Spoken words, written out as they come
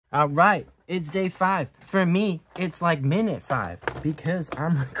All right, it's day 5. For me, it's like minute 5 because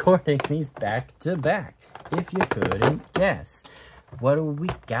I'm recording these back to back. If you couldn't guess. What do we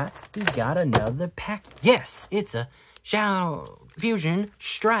got? We got another pack. Yes, it's a Shadow Fusion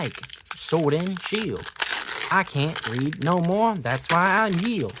Strike Sword and Shield. I can't read no more. That's why I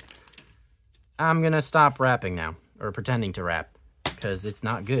yield. I'm gonna stop rapping now, or pretending to rap, because it's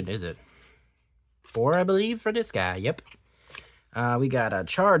not good, is it? 4, I believe, for this guy. Yep. We got a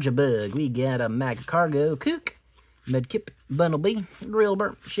Charge-a-Bug. We got a Mag-Cargo Kook, Medkip, Bumblebee,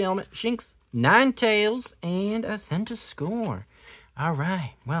 Drillbur, Shelmet, Shinx, Ninetales, and a Centiscore. All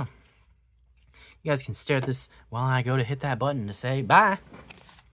right, well, you guys can stare at this while I go to hit that button to say bye.